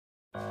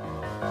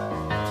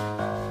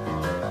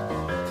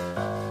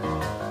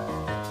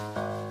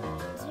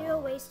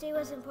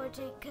is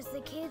important because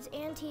the kids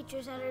and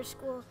teachers at our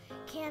school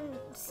can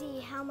see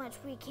how much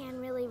we can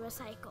really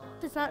recycle.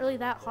 It's not really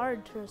that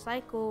hard to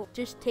recycle.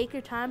 Just take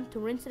your time to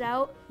rinse it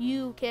out.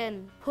 You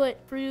can put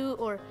fruit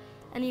or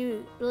any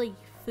really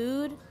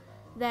food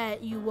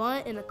that you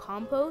want in a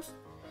compost,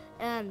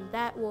 and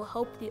that will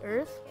help the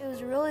earth. It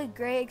was a really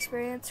great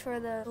experience for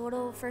the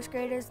little first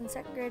graders and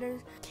second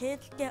graders.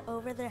 Kids get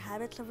over their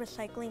habits of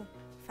recycling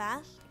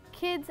fast.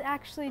 Kids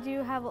actually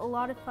do have a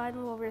lot of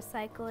fun while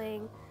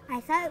recycling. I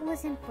thought it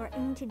was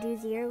important to do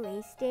zero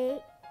waste day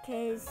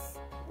because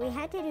we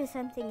had to do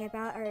something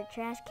about our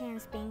trash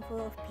cans being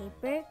full of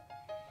paper.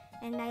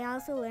 And I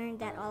also learned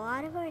that a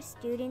lot of our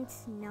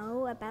students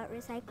know about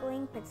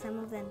recycling, but some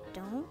of them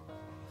don't.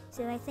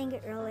 So I think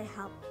it really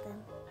helped them.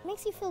 It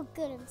makes you feel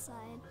good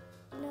inside.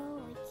 You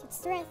know, like it's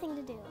the right thing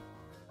to do.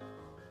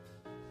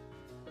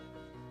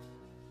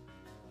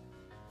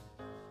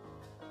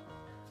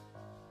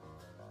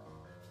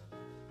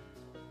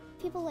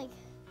 People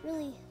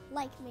really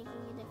like making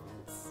a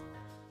difference.